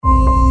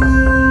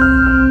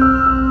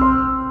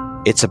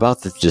It's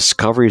about the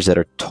discoveries that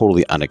are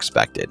totally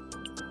unexpected.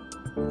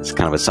 It's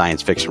kind of a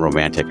science fiction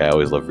romantic. I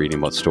always love reading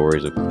about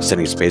stories of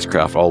sending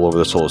spacecraft all over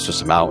the solar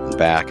system, out and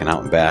back and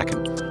out and back.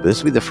 And this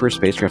will be the first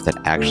spacecraft that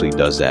actually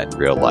does that in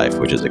real life,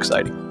 which is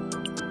exciting.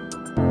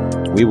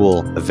 We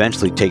will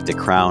eventually take the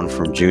crown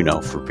from Juno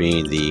for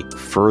being the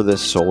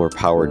furthest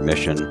solar-powered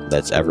mission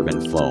that's ever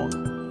been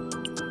flown.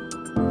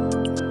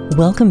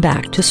 Welcome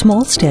back to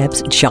Small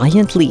Steps,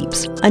 Giant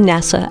Leaps, a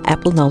NASA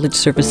Apple Knowledge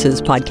Services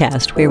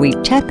podcast where we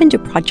tap into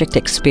project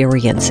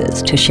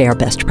experiences to share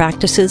best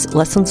practices,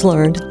 lessons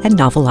learned, and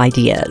novel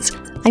ideas.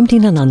 I'm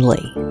Dina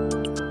Nunley.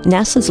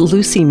 NASA's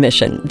Lucy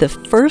mission, the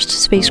first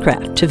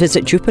spacecraft to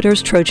visit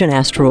Jupiter's Trojan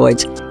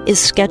asteroids, is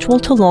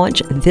scheduled to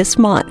launch this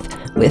month,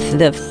 with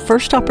the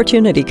first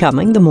opportunity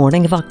coming the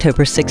morning of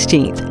October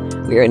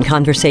 16th. We're in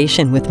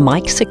conversation with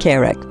Mike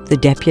Sekerak, the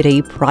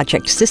Deputy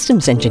Project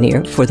Systems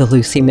Engineer for the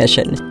Lucy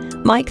mission.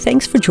 Mike,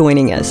 thanks for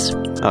joining us.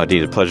 Oh,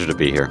 indeed, a pleasure to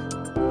be here.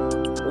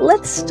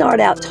 Let's start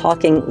out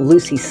talking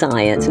Lucy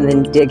science and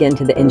then dig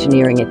into the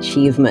engineering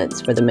achievements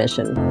for the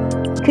mission.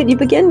 Could you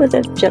begin with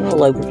a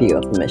general overview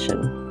of the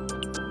mission?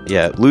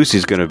 Yeah,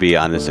 Lucy's going to be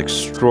on this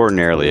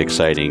extraordinarily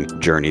exciting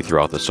journey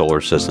throughout the solar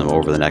system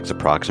over the next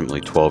approximately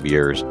 12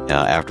 years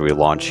after we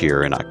launch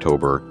here in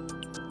October.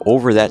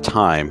 Over that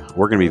time,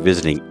 we're going to be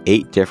visiting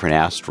 8 different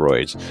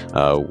asteroids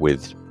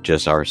with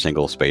just our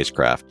single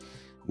spacecraft.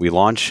 We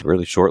launch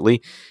really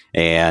shortly,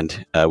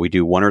 and we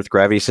do one Earth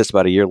gravity assist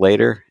about a year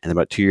later, and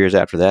about 2 years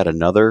after that,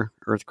 another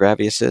Earth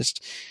gravity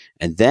assist.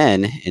 And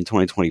then in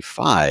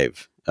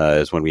 2025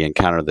 is when we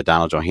encounter the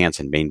Donald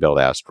Johanson main belt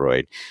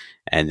asteroid.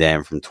 And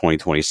then from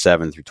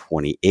 2027 through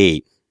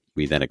 28,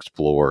 we then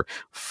explore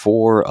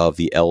 4 of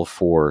the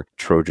L4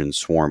 Trojan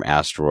swarm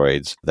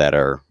asteroids that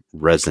are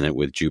resonant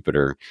with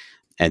Jupiter.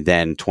 And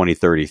then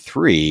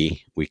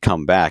 2033, we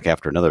come back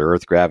after another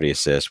Earth gravity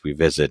assist. We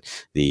visit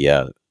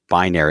the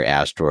binary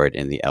asteroid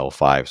in the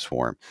L5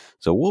 swarm.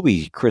 So we'll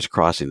be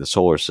crisscrossing the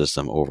solar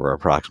system over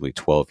approximately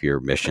 12-year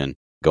mission,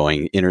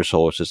 going inner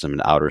solar system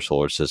and outer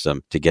solar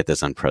system to get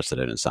this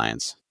unprecedented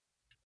science.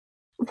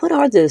 What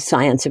are the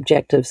science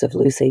objectives of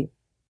Lucy?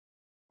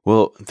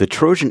 Well, the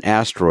Trojan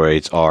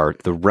asteroids are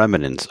the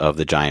remnants of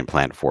the giant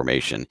planet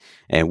formation.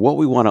 And what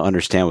we want to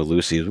understand with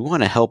Lucy is we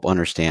want to help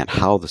understand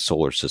how the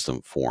solar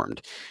system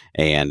formed.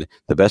 And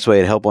the best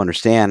way to help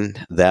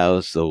understand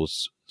those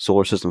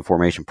solar system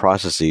formation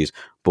processes,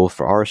 both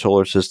for our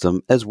solar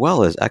system as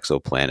well as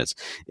exoplanets,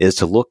 is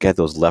to look at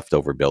those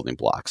leftover building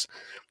blocks.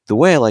 The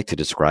way I like to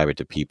describe it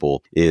to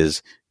people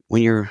is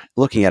when you're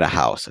looking at a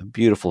house, a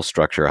beautiful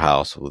structure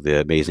house with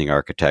the amazing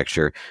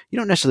architecture, you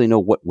don't necessarily know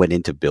what went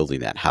into building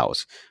that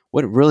house.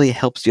 What really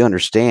helps you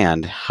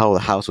understand how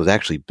the house was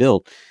actually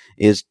built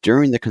is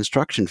during the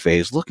construction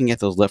phase, looking at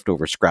those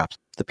leftover scraps,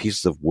 the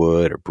pieces of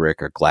wood or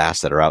brick or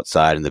glass that are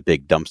outside in the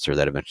big dumpster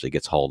that eventually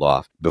gets hauled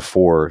off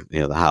before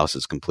the house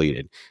is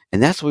completed.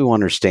 And that's what we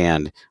want to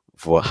understand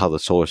for how the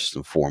solar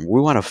system formed.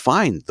 We want to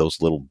find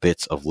those little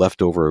bits of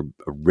leftover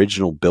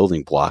original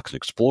building blocks and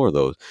explore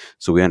those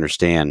so we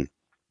understand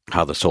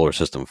how the solar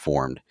system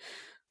formed.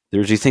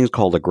 There's these things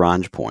called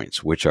Lagrange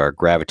points, which are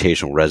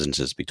gravitational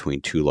resonances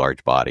between 2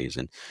 large bodies.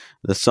 And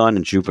the Sun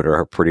and Jupiter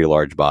are pretty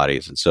large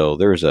bodies. And so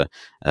there's a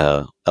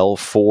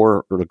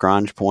L4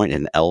 Lagrange point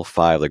and an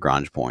L5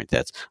 Lagrange point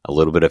that's a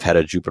little bit ahead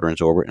of Jupiter in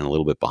its orbit and a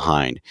little bit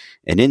behind.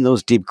 And in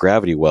those deep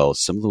gravity wells,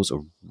 some of those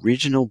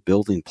original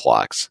building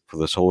blocks for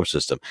the solar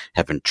system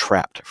have been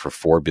trapped for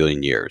 4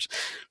 billion years.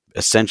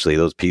 Essentially,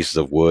 those pieces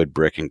of wood,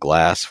 brick, and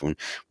glass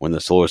when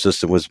the solar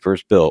system was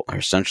first built are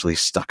essentially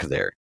stuck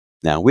there.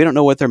 Now, we don't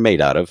know what they're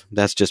made out of.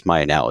 That's just my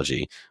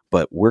analogy.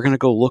 But we're going to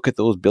go look at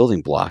those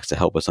building blocks to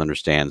help us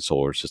understand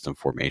solar system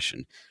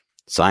formation.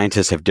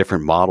 Scientists have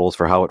different models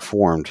for how it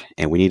formed,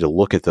 and we need to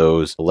look at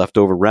those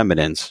leftover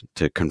remnants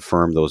to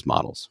confirm those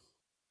models.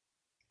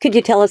 Could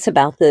you tell us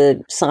about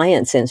the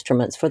science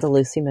instruments for the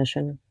Lucy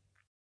mission?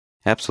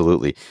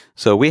 Absolutely.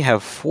 So we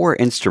have 4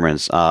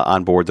 instruments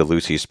on board the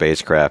Lucy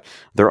spacecraft.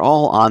 They're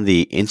all on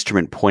the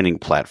instrument pointing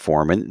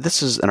platform, and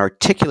this is an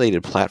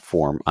articulated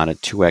platform on a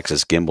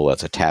 2-axis gimbal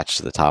that's attached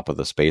to the top of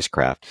the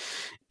spacecraft.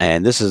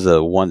 And this is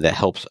the one that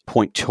helps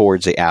point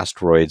towards the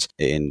asteroids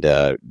and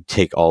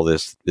take all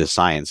this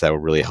science that will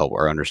really help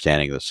our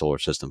understanding of the solar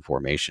system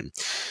formation.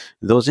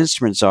 Those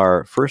instruments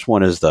are, first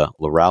one is the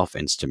LaRalph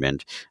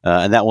instrument,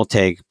 and that will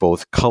take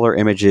both color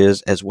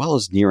images as well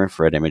as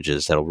near-infrared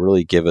images that will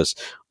really give us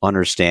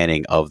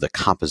understanding of the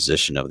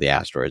composition of the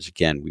asteroids.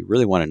 Again, we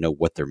really want to know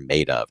what they're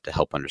made of to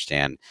help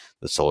understand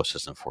the solar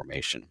system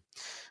formation.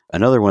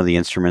 Another one of the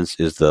instruments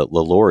is the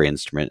LaLaurie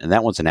instrument, and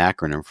that one's an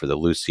acronym for the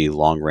Lucy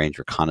Long Range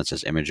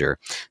Reconnaissance Imager.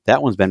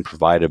 That one's been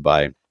provided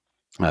by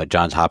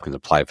Johns Hopkins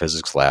Applied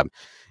Physics Lab,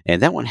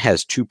 and that one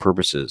has 2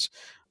 purposes.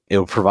 It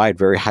will provide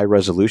very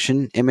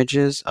high-resolution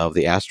images of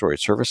the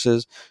asteroid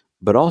surfaces,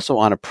 but also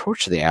on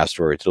approach to the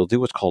asteroids, it'll do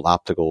what's called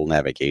optical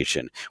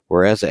navigation.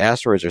 Whereas the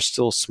asteroids are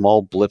still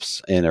small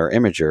blips in our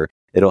imager,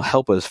 it'll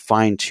help us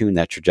fine-tune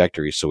that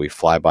trajectory so we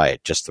fly by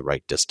at just the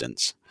right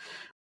distance.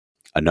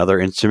 Another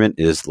instrument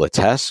is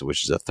LATESS,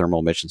 which is a thermal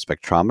emission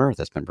spectrometer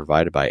that's been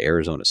provided by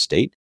Arizona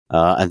State.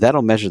 and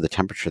that'll measure the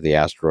temperature of the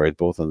asteroid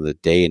both on the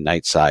day and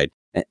night side.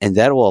 And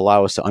that will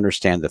allow us to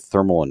understand the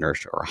thermal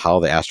inertia, or how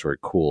the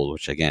asteroid cooled,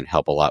 which again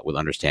help a lot with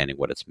understanding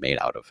what it's made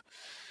out of.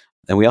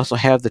 And we also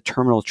have the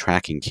terminal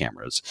tracking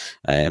cameras,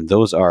 and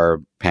those are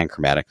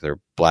panchromatic. They're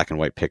black and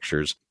white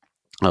pictures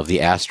of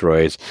the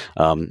asteroids,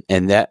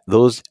 and that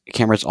those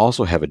cameras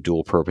also have a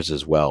dual purpose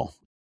as well.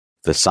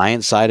 The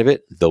science side of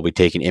it, they'll be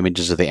taking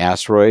images of the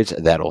asteroids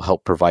that'll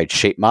help provide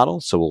shape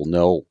models, so we'll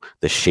know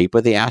the shape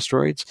of the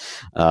asteroids,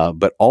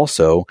 but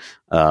also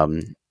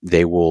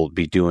they will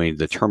be doing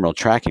the terminal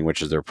tracking,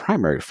 which is their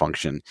primary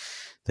function.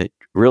 The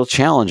real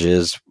challenge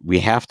is we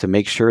have to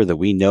make sure that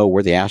we know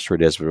where the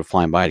asteroid is when we're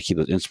flying by to keep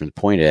those instruments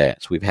pointed at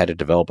it. So we've had to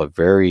develop a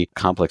very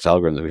complex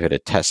algorithm that we've had to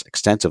test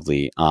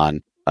extensively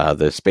on.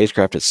 The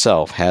spacecraft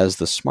itself has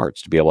the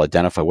smarts to be able to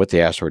identify what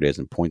the asteroid is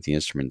and point the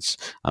instruments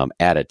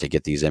at it to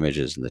get these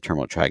images, and the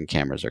terminal tracking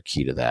cameras are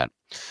key to that.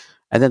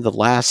 And then the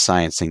last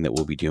science thing that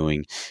we'll be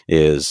doing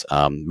is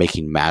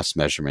making mass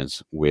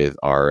measurements with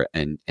our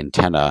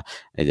antenna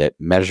that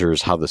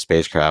measures how the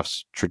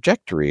spacecraft's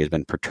trajectory has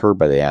been perturbed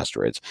by the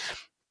asteroids.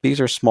 These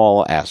are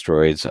small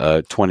asteroids,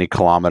 20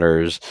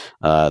 kilometers,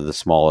 the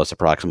smallest,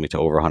 approximately to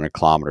over 100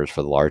 kilometers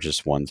for the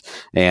largest ones.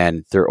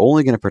 And they're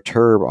only going to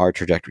perturb our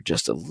trajectory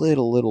just a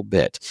little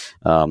bit.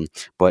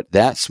 But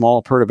that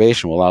small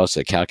perturbation will allow us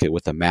to calculate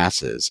what the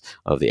mass is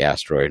of the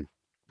asteroid.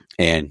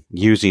 And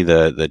using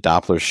the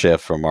Doppler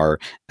shift from our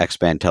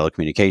X-band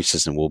telecommunication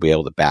system, we'll be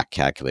able to back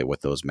calculate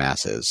what those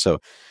mass is.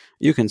 So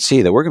you can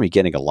see that we're going to be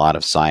getting a lot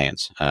of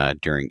science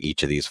during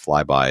each of these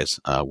flybys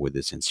with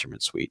this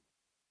instrument suite.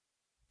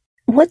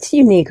 What's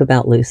unique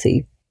about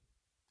Lucy?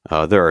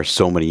 There are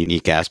so many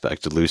unique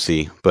aspects of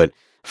Lucy, but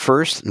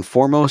first and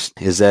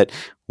foremost is that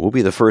we'll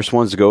be the first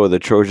ones to go with the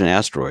Trojan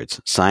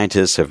asteroids.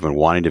 Scientists have been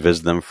wanting to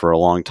visit them for a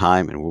long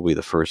time, and we'll be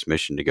the first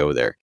mission to go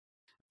there.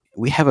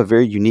 We have a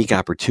very unique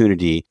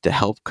opportunity to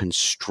help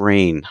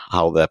constrain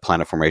how that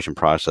planet formation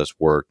process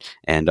worked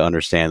and to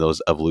understand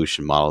those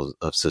evolution models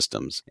of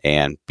systems.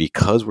 And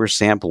because we're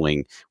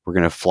sampling, we're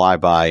going to fly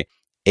by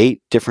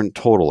 8 different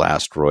total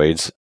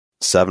asteroids,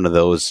 7 of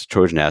those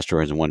Trojan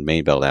asteroids and 1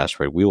 main belt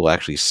asteroid. We will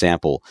actually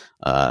sample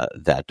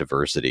that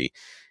diversity.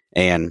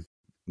 And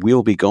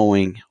we'll be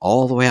going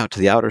all the way out to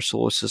the outer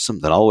solar system,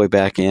 then all the way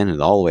back in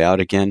and all the way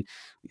out again,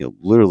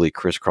 literally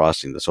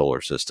crisscrossing the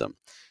solar system.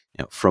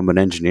 From an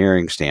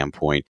engineering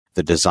standpoint,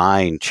 the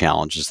design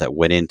challenges that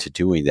went into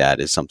doing that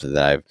is something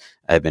that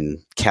I've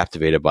been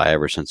captivated by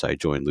ever since I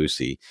joined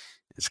Lucy.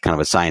 It's kind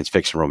of a science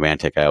fiction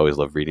romantic. I always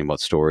love reading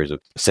about stories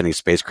of sending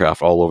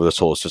spacecraft all over the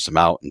solar system,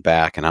 out and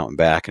back and out and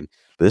back.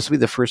 But this will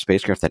be the first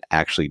spacecraft that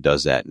actually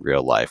does that in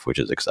real life, which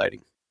is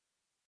exciting.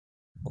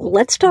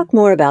 Let's talk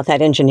more about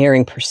that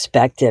engineering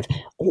perspective.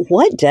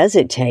 What does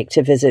it take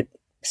to visit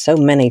so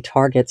many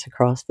targets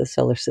across the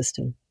solar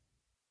system?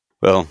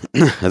 Well,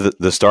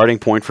 the starting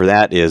point for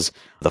that is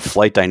the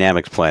flight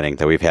dynamics planning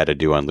that we've had to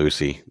do on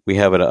Lucy. We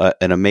have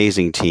an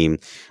amazing team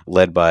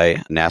led by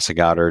NASA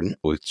Goddard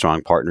with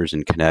strong partners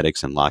in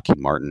Kinetics and Lockheed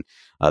Martin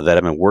that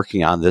have been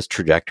working on this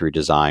trajectory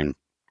design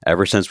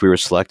ever since we were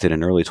selected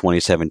in early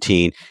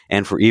 2017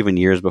 and for even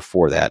years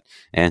before that.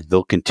 And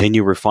they'll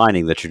continue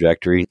refining the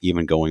trajectory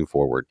even going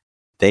forward.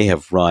 They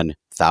have run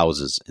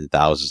thousands and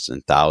thousands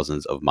and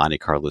thousands of Monte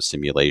Carlo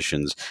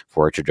simulations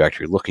for a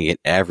trajectory, looking at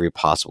every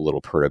possible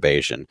little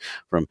perturbation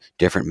from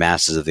different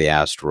masses of the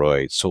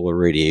asteroid, solar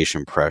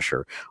radiation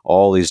pressure,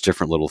 all these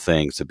different little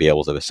things to be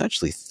able to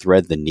essentially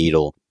thread the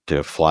needle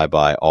to fly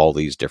by all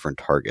these different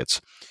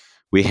targets.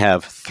 We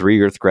have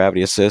 3 Earth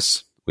gravity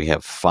assists. We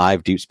have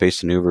 5 deep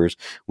space maneuvers.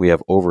 We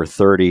have over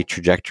 30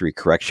 trajectory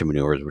correction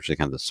maneuvers, which is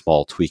kind of the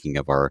small tweaking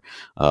of our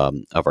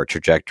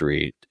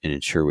trajectory and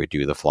ensure we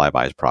do the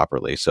flybys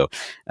properly. So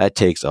that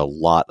takes a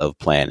lot of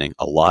planning,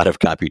 a lot of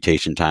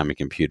computation time in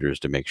computers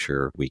to make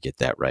sure we get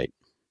that right.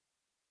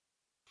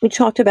 We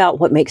talked about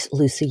what makes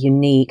Lucy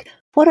unique.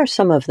 What are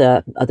some of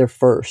the other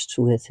firsts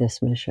with this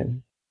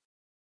mission?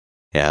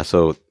 Yeah,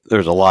 so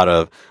there's a lot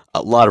of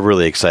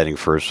really exciting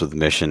firsts with the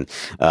mission.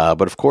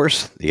 But of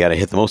course, you got to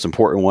hit the most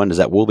important one, is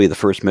that we'll be the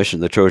first mission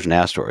to the Trojan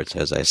asteroids,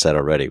 as I said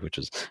already, which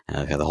is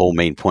the whole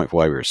main point for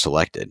why we were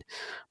selected.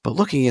 But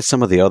looking at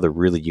some of the other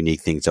really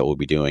unique things that we'll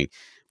be doing,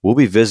 we'll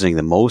be visiting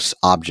the most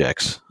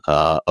objects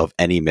of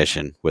any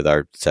mission with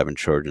our 7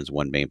 Trojans,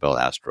 1 main belt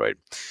asteroid.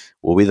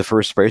 We'll be the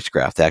first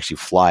spacecraft to actually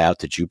fly out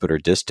to Jupiter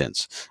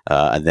distance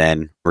and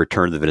then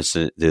return to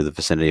the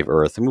vicinity of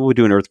Earth. And we'll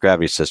do an Earth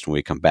gravity system when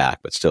we come back,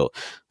 but still,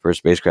 first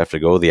spacecraft to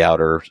go to the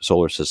outer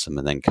solar system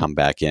and then come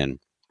back in,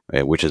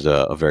 which is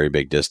a very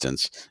big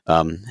distance.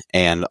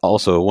 And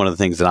also, one of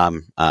the things that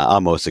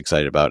I'm most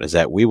excited about is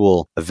that we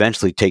will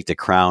eventually take the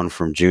crown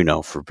from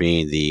Juno for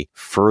being the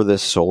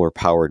furthest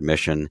solar-powered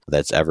mission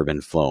that's ever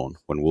been flown,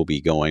 when we'll be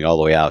going all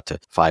the way out to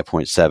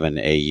 5.7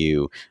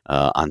 AU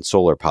on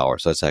solar power.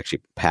 So that's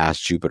actually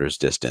past Jupiter's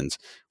distance,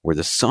 where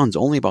the sun's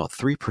only about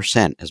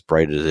 3% as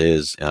bright as it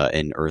is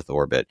in Earth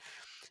orbit.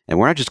 And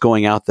we're not just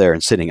going out there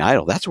and sitting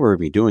idle. That's where we'll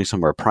be doing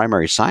some of our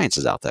primary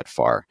sciences out that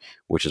far,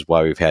 which is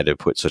why we've had to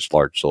put such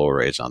large solar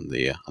arrays on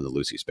the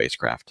Lucy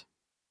spacecraft.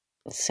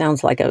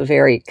 Sounds like a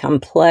very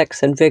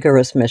complex and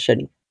vigorous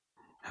mission.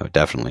 Oh,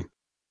 definitely.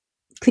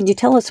 Could you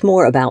tell us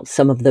more about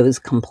some of those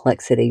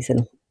complexities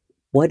and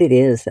what it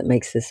is that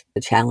makes this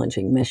a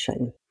challenging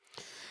mission?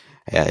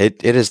 Yeah,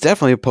 it has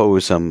definitely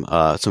posed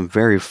some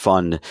very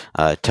fun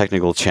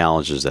technical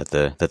challenges that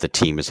the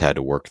team has had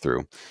to work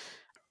through.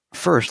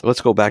 First,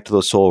 let's go back to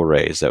those solar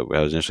arrays that I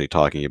was initially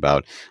talking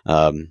about.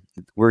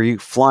 We're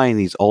flying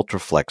these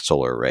ultraflex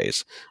solar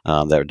arrays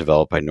that were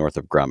developed by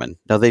Northrop Grumman.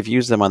 Now, they've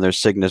used them on their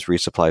Cygnus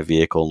resupply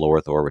vehicle in low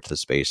Earth orbit to the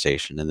space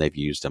station, and they've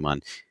used them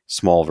on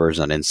small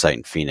versions on InSight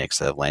and Phoenix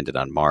that have landed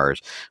on Mars.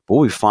 But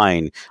what we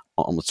find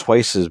almost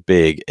twice as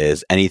big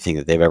as anything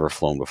that they've ever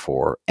flown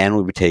before, and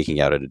we'll be taking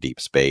out into deep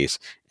space,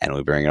 and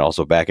we'll bring it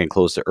also back in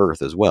close to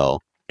Earth as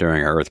well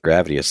during our Earth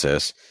gravity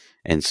assist.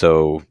 And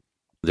so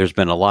there's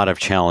been a lot of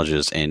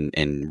challenges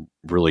in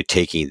really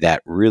taking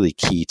that really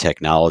key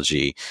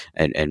technology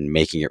and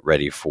making it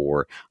ready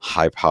for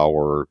high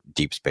power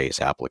deep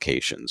space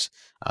applications.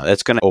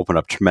 That's going to open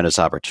up tremendous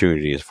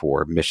opportunities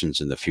for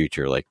missions in the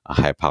future, like a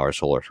high power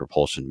solar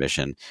propulsion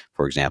mission,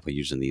 for example,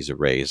 using these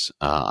arrays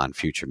on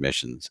future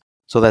missions.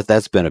 So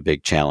that's been a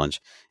big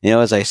challenge.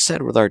 As I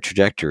said with our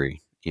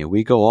trajectory,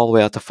 we go all the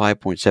way out to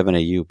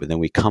 5.7 AU, but then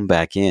we come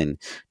back in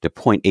to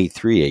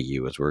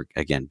 0.83 AU as we're,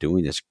 again,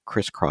 doing this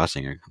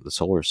crisscrossing of the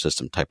solar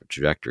system type of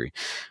trajectory.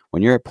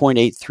 When you're at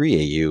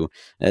 0.83 AU,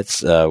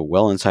 that's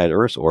well inside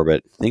Earth's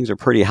orbit. Things are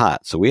pretty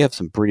hot. So we have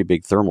some pretty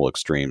big thermal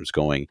extremes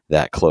going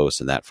that close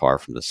and that far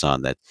from the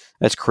sun.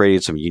 That's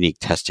created some unique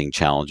testing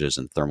challenges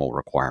and thermal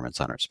requirements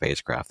on our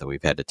spacecraft that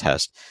we've had to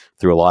test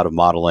through a lot of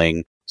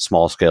modeling,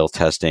 small scale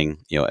testing,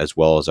 as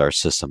well as our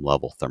system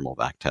level thermal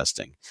vac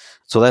testing.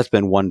 So that's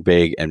been one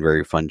big and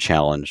very fun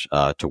challenge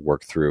to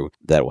work through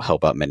that will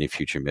help out many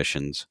future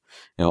missions.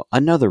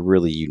 Another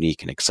really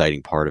unique and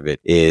exciting part of it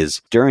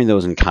is during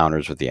those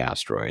encounters with the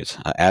asteroids,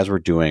 as we're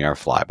doing our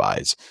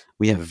flybys,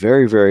 we have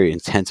very, very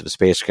intensive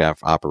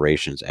spacecraft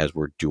operations as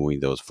we're doing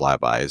those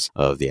flybys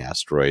of the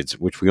asteroids,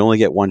 which we only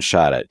get one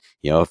shot at.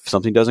 If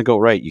something doesn't go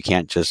right, you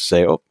can't just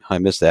say, oh, I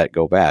missed that,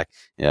 go back.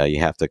 You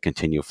have to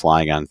continue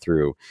flying on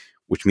through,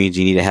 which means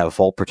you need to have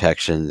fault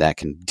protection that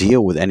can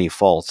deal with any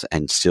faults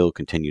and still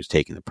continues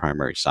taking the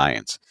primary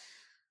science.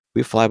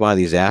 We fly by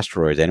these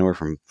asteroids anywhere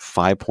from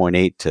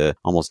 5.8 to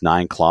almost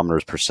 9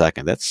 kilometers per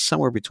second. That's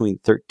somewhere between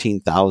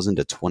 13,000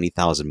 to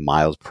 20,000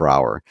 miles per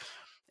hour.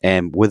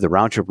 And with the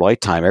round trip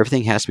light time,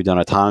 everything has to be done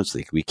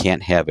autonomously. We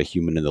can't have a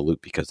human in the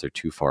loop because they're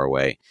too far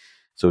away.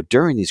 So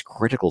during these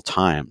critical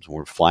times when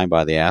we're flying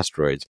by the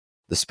asteroids,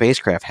 the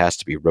spacecraft has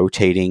to be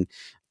rotating,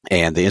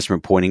 and the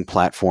instrument pointing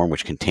platform,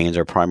 which contains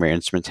our primary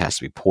instruments, has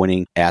to be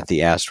pointing at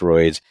the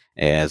asteroids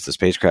as the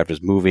spacecraft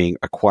is moving,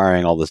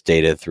 acquiring all this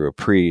data through a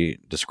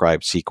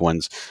pre-described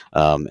sequence,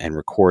 and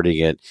recording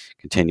it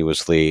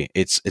continuously.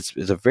 It's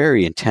a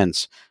very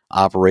intense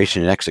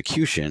operation and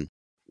execution,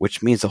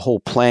 which means the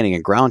whole planning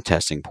and ground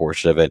testing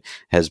portion of it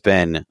has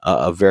been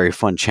a very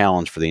fun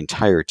challenge for the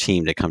entire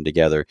team to come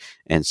together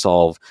and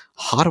solve.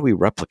 How do we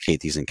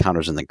replicate these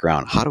encounters on the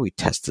ground? How do we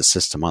test the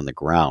system on the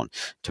ground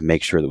to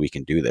make sure that we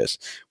can do this?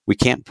 We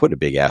can't put a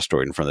big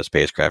asteroid in front of the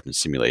spacecraft and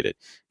simulate it.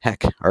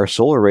 Heck, our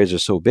solar arrays are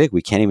so big,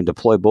 we can't even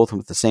deploy both of them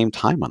at the same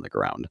time on the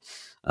ground.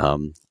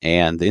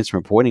 And the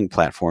instrument pointing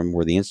platform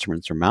where the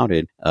instruments are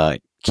mounted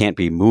can't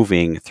be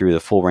moving through the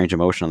full range of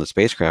motion on the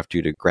spacecraft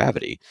due to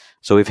gravity.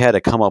 So we've had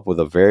to come up with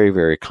a very,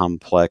 very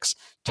complex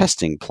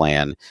testing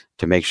plan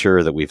to make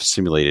sure that we've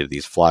simulated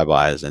these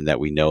flybys and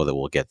that we know that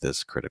we'll get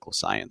this critical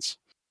science.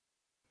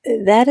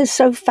 That is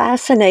so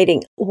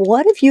fascinating.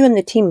 What have you and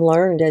the team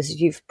learned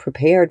as you've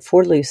prepared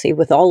for Lucy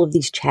with all of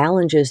these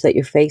challenges that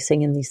you're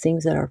facing and these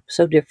things that are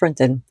so different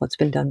than what's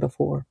been done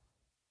before?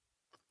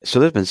 So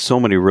there's been so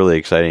many really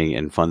exciting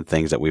and fun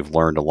things that we've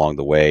learned along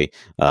the way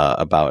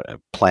about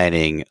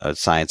planning a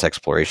science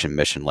exploration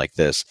mission like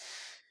this.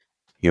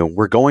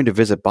 We're going to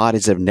visit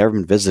bodies that have never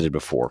been visited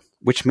before,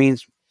 which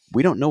means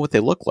we don't know what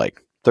they look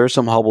like. There's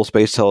some Hubble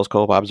Space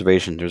Telescope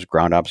observations, there's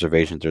ground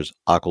observations, there's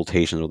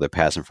occultations where they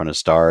pass in front of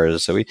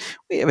stars. So we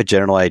have a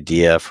general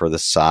idea for the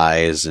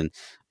size and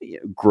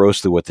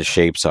grossly what the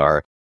shapes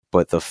are,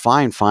 but the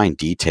fine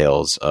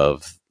details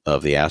of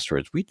the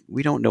asteroids,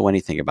 we don't know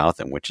anything about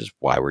them, which is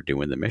why we're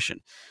doing the mission.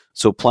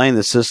 So planning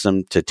the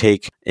system to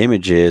take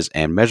images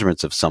and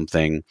measurements of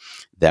something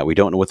that we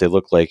don't know what they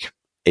look like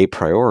a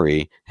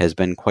priori has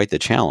been quite the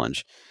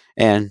challenge.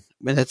 And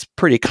that's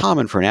pretty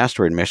common for an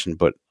asteroid mission,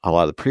 but a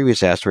lot of the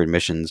previous asteroid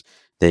missions,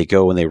 they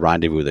go and they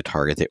rendezvous with the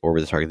target, they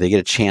orbit the target, they get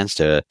a chance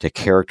to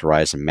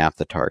characterize and map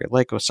the target,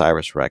 like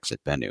OSIRIS-REx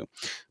at Bennu.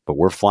 But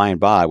we're flying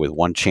by with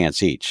one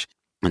chance each.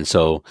 And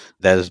so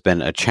that has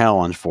been a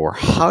challenge for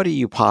how do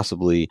you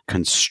possibly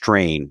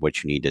constrain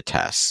what you need to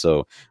test?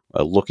 So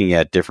looking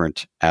at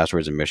different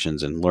asteroids and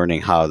missions and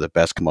learning how to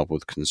best come up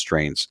with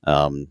constraints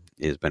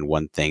has been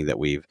one thing that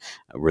we've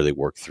really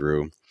worked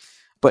through.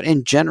 But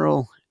in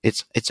general,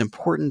 it's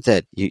important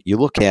that you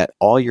look at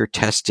all your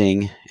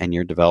testing and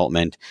your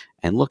development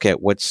and look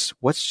at what's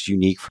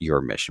unique for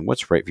your mission,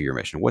 what's right for your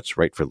mission, what's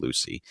right for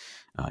Lucy.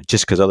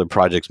 Just because other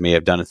projects may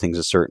have done things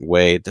a certain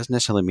way, it doesn't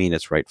necessarily mean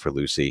it's right for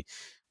Lucy.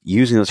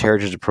 using those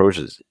heritage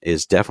approaches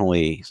is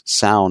definitely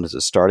sound as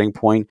a starting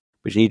point,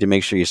 but you need to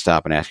make sure you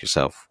stop and ask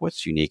yourself,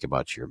 what's unique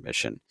about your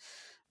mission?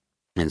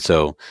 And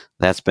so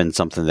that's been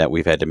something that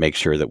we've had to make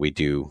sure that we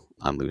do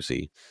on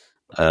Lucy.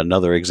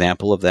 Another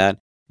example of that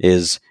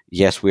is,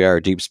 yes, we are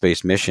a deep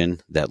space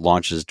mission that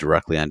launches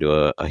directly onto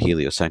a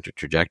heliocentric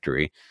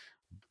trajectory.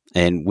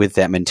 And with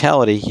that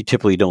mentality, you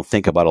typically don't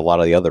think about a lot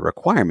of the other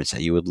requirements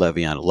that you would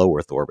levy on a low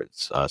Earth orbit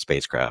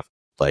spacecraft,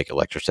 like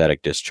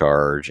electrostatic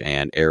discharge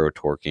and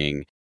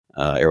aerotorquing,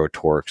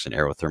 aerotorques and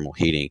aerothermal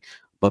heating.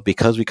 But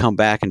because we come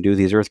back and do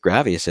these Earth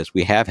gravity assists,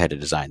 we have had to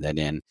design that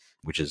in,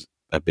 which is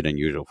a bit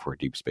unusual for a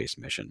deep space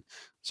mission.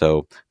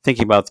 So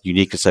thinking about the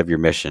uniqueness of your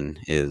mission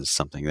is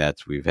something that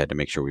we've had to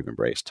make sure we've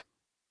embraced.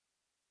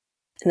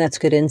 And that's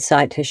good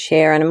insight to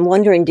share. And I'm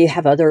wondering, do you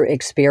have other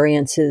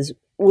experiences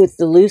with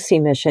the Lucy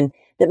mission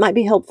that might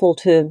be helpful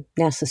to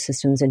NASA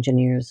systems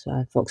engineers,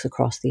 folks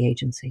across the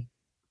agency?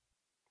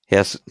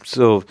 Yes,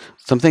 so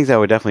some things that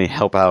would definitely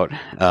help out,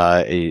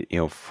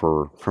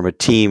 from a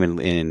team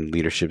and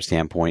leadership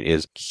standpoint,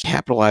 is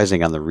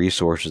capitalizing on the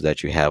resources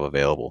that you have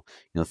available.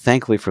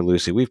 Thankfully for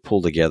Lucy, we've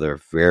pulled together a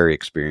very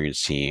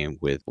experienced team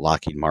with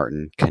Lockheed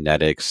Martin,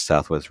 Kinetics,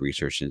 Southwest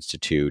Research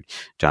Institute,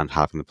 Johns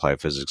Hopkins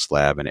Applied Physics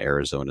Lab, and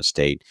Arizona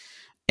State,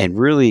 and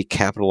really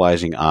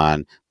capitalizing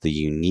on the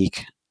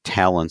unique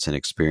talents and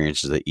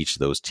experiences that each of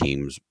those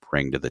teams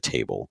bring to the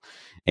table.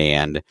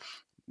 And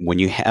when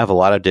you have a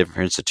lot of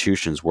different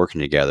institutions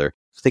working together,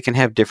 they can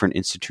have different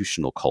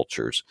institutional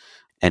cultures.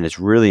 And it's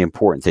really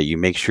important that you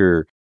make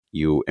sure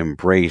you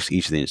embrace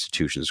each of the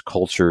institutions'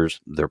 cultures,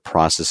 their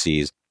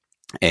processes,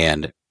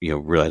 and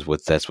realize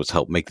that's what's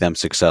helped make them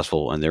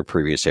successful in their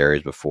previous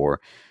areas before,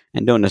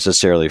 and don't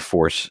necessarily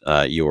force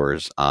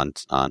yours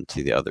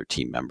onto the other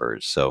team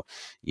members. So,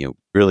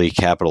 really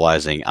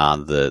capitalizing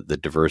on the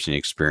diversity and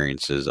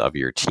experiences of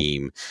your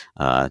team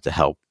to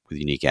help with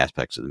unique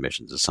aspects of the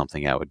missions is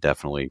something I would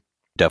definitely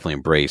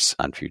embrace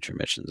on future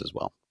missions as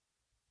well.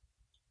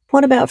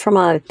 What about from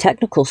a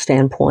technical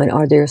standpoint?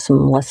 Are there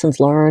some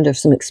lessons learned or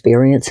some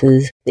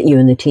experiences that you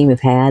and the team have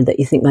had that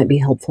you think might be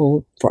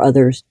helpful for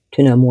others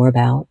to know more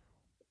about?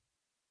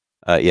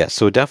 Yes,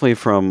 so definitely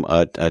from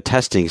a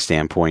testing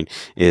standpoint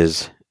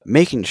is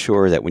making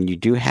sure that when you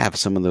do have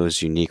some of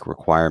those unique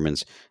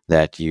requirements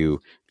that you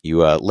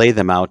lay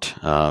them out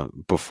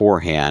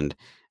beforehand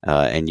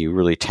and you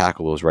really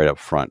tackle those right up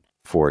front.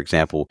 For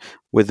example,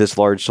 with this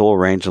large solar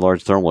range and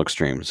large thermal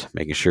extremes,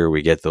 making sure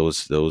we get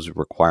those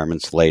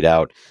requirements laid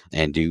out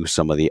and do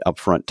some of the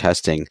upfront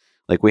testing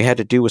like we had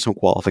to do with some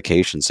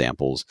qualification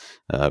samples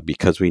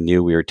because we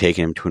knew we were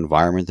taking them to an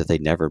environment that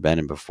they'd never been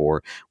in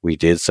before. We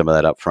did some of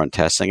that upfront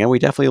testing, and we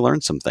definitely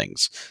learned some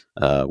things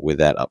with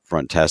that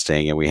upfront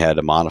testing, and we had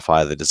to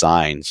modify the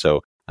design.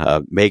 So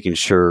making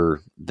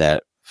sure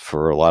that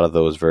for a lot of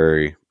those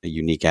very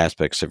unique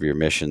aspects of your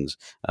missions,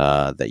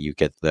 that you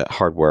get the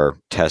hardware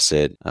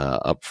tested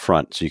up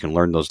front so you can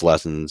learn those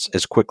lessons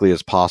as quickly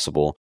as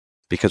possible.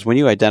 Because when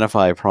you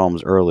identify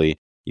problems early,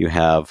 you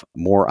have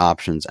more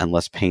options and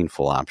less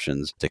painful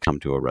options to come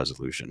to a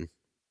resolution.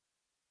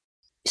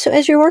 So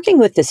as you're working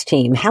with this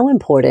team, how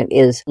important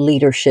is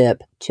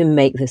leadership to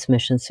make this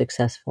mission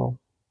successful?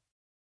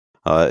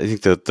 I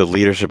think that the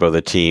leadership of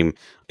the team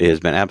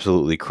has been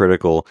absolutely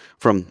critical,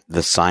 from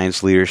the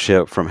science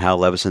leadership from Hal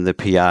Levison, the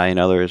PI, and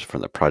others,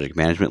 from the project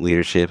management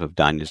leadership of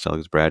Danya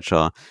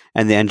Suggs-Bradshaw,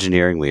 and the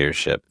engineering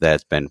leadership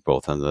that's been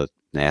both on the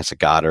NASA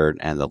Goddard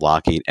and the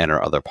Lockheed and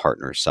our other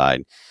partners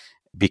side.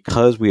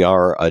 Because we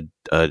are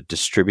a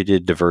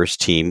distributed, diverse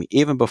team,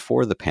 even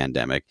before the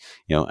pandemic,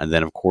 and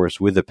then of course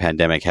with the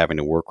pandemic having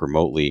to work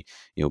remotely,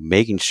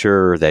 making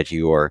sure that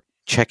you are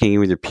checking in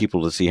with your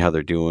people to see how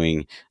they're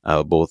doing,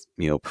 both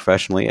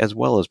professionally as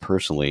well as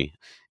personally,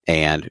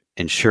 and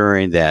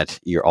ensuring that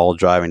you're all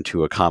driving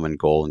to a common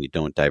goal and you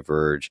don't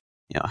diverge,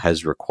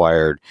 has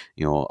required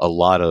a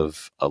lot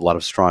of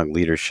strong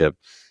leadership,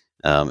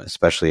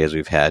 especially as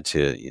we've had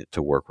to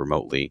work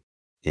remotely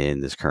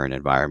in this current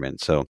environment.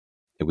 So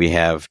we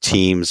have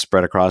teams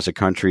spread across the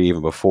country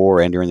even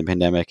before and during the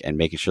pandemic, and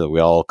making sure that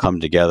we all come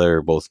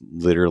together both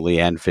literally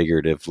and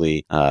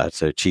figuratively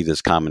to achieve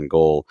this common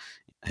goal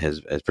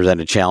has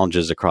presented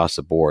challenges across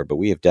the board, but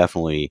we have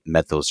definitely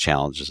met those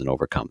challenges and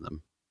overcome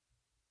them.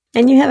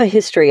 And you have a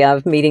history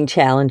of meeting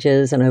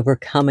challenges and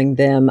overcoming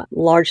them,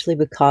 largely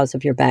because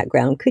of your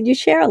background. Could you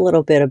share a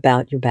little bit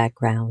about your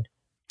background?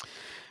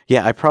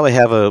 Yeah, I probably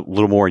have a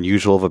little more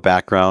unusual of a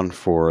background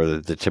for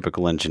the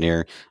typical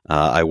engineer.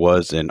 I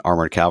was an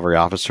armored cavalry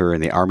officer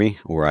in the Army,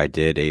 where I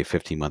did a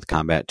 15-month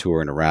combat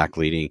tour in Iraq,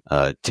 leading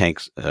tank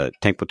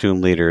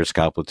platoon leader,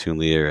 scout platoon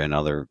leader, and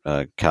other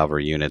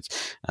cavalry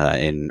units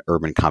in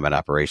urban combat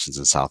operations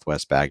in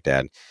southwest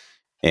Baghdad.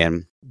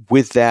 And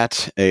with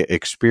that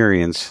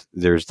experience,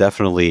 there's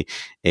definitely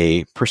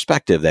a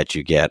perspective that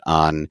you get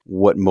on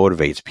what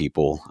motivates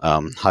people,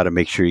 how to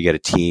make sure you get a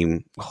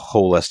team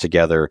coalesce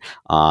together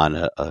on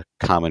a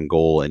common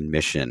goal and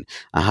mission,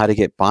 how to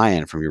get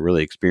buy-in from your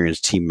really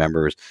experienced team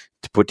members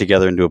to put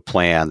together into a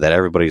plan that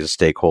everybody's a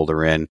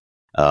stakeholder in,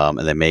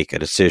 and then make a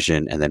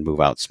decision and then move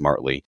out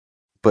smartly.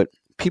 But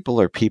people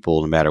are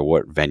people no matter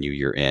what venue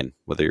you're in,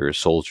 whether you're a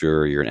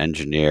soldier, you're an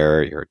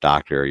engineer, you're a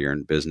doctor, you're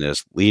in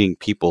business. Leading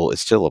people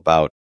is still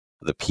about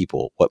the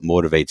people, what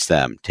motivates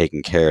them,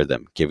 taking care of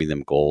them, giving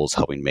them goals,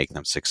 helping make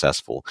them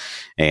successful.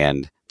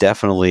 And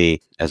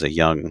definitely as a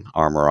young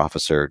armor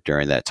officer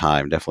during that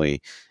time,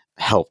 definitely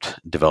helped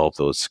develop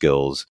those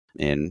skills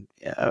in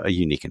a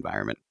unique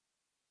environment.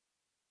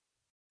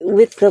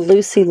 With the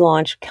Lucy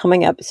launch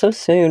coming up so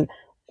soon,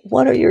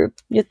 what are your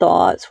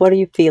thoughts? What are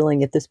you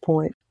feeling at this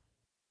point?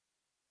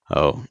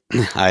 Oh,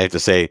 I have to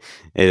say,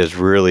 it is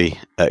really,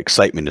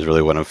 excitement is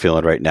really what I'm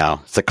feeling right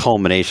now. It's a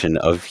culmination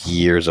of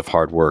years of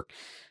hard work.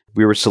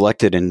 We were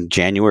selected in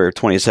January of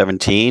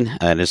 2017,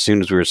 and as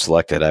soon as we were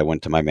selected, I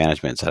went to my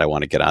management and said, I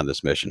want to get on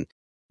this mission.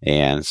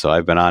 And so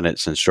I've been on it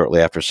since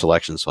shortly after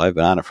selection. So I've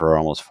been on it for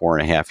almost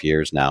 4.5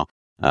 years now,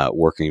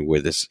 working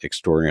with this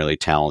extraordinarily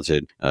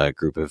talented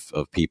group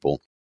of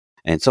people.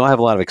 And so I have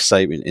a lot of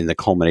excitement in the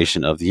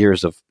culmination of the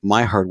years of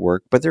my hard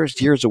work, but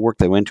there's years of work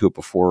that went into it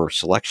before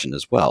selection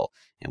as well.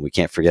 And we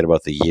can't forget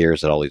about the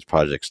years that all these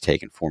projects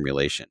take in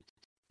formulation.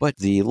 But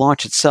the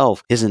launch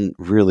itself isn't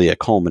really a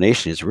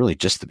culmination. It's really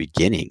just the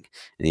beginning.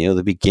 And,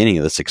 the beginning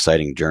of this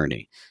exciting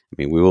journey. I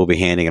mean, we will be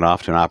handing it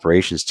off to an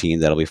operations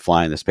team that'll be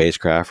flying the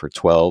spacecraft for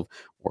 12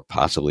 or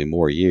possibly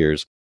more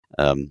years.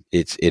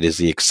 It is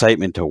the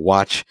excitement to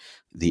watch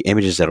the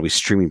images that'll be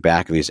streaming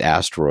back of these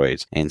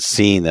asteroids and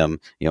seeing them,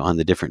 on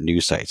the different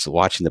news sites,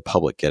 watching the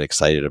public get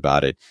excited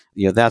about it.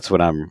 That's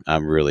what I'm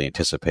really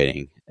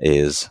anticipating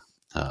is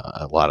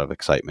a lot of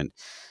excitement.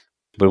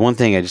 But one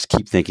thing I just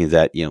keep thinking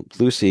that,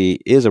 Lucy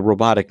is a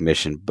robotic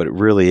mission, but it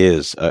really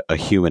is a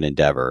human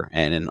endeavor.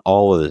 And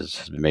all of this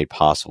has been made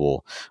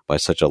possible by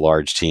such a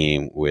large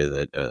team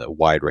with a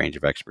wide range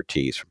of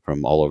expertise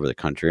from all over the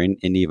country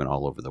and even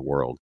all over the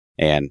world.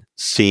 And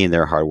seeing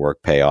their hard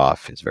work pay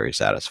off is very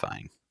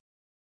satisfying.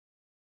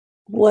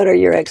 What are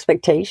your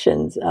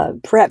expectations?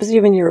 Perhaps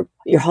even your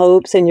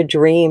hopes and your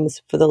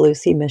dreams for the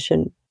Lucy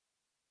mission?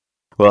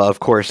 Well, of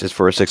course, it's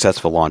for a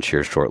successful launch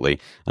here shortly,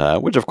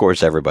 which of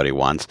course everybody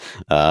wants.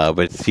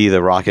 But see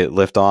the rocket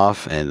lift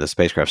off and the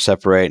spacecraft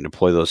separate and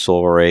deploy those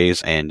solar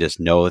arrays and just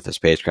know that the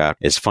spacecraft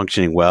is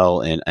functioning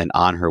well and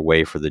on her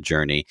way for the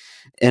journey.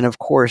 And of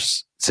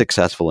course,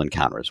 successful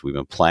encounters. We've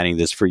been planning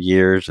this for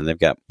years, and they've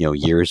got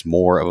years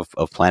more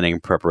of planning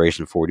and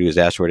preparation for we do these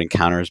asteroid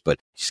encounters, but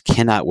just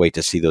cannot wait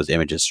to see those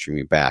images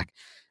streaming back.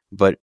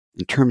 But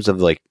in terms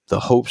of like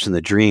the hopes and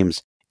the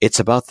dreams, it's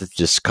about the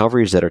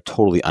discoveries that are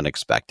totally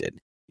unexpected.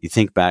 You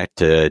think back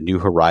to New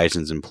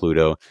Horizons and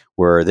Pluto,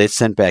 where they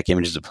sent back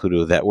images of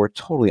Pluto that were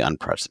totally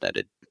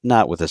unprecedented,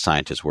 not what the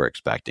scientists were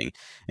expecting.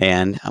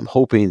 And I'm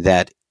hoping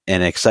that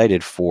and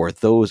excited for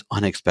those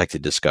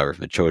unexpected discoveries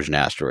from the Trojan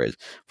asteroids,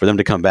 for them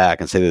to come back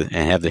and say that,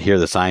 and hear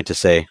the scientists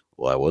say,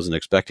 well, I wasn't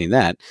expecting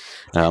that.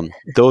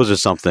 Those are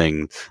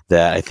something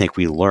that I think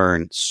we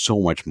learn so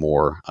much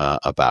more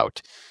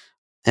about.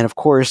 And of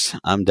course,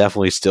 I'm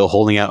definitely still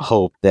holding out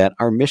hope that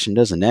our mission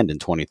doesn't end in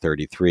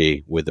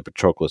 2033 with the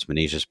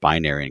Patroclus-Menecius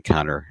binary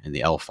encounter in the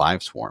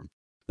L5 swarm.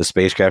 The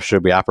spacecraft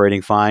should be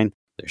operating fine.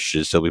 There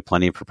should still be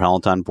plenty of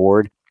propellant on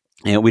board.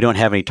 And we don't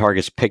have any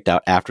targets picked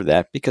out after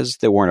that because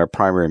they weren't our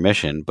primary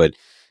mission. But,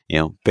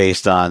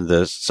 based on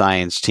the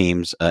science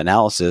team's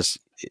analysis,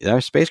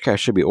 our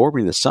spacecraft should be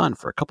orbiting the sun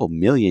for a couple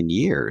million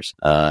years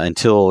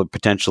until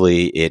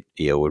potentially it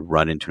would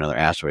run into another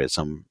asteroid at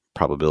some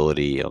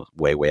probability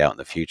way out in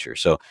the future.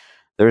 So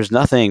there's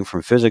nothing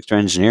from physics or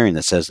engineering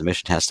that says the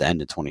mission has to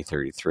end in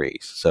 2033.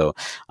 So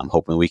I'm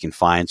hoping we can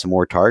find some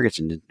more targets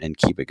and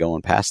keep it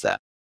going past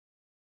that.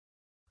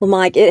 Well,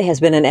 Mike, it has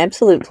been an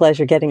absolute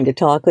pleasure getting to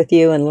talk with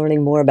you and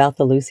learning more about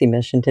the Lucy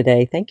mission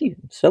today. Thank you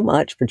so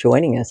much for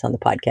joining us on the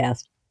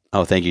podcast.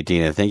 Oh, thank you,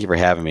 Dina. Thank you for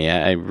having me.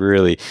 I'm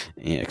really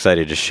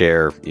excited to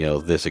share,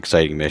 this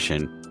exciting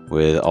mission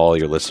with all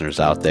your listeners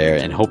out there,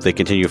 and hope they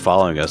continue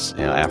following us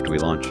after we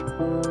launch.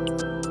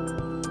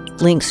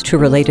 Links to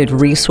related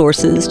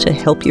resources to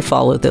help you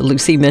follow the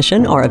Lucy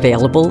mission are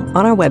available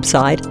on our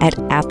website at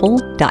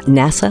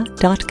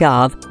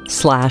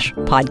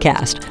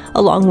apple.nasa.gov/podcast,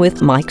 along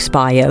with Mike's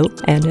bio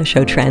and a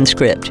show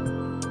transcript.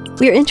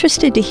 We're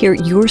interested to hear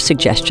your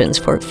suggestions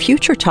for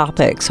future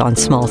topics on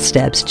Small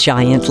Steps,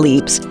 Giant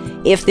Leaps.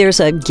 If there's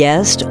a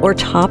guest or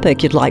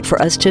topic you'd like for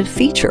us to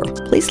feature,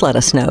 please let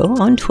us know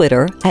on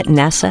Twitter at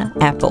NASA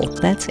Apple.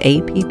 That's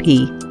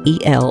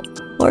APPEL.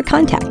 Or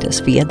contact us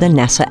via the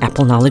NASA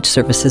Apple Knowledge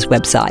Services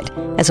website.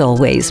 As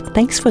always,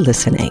 thanks for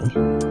listening.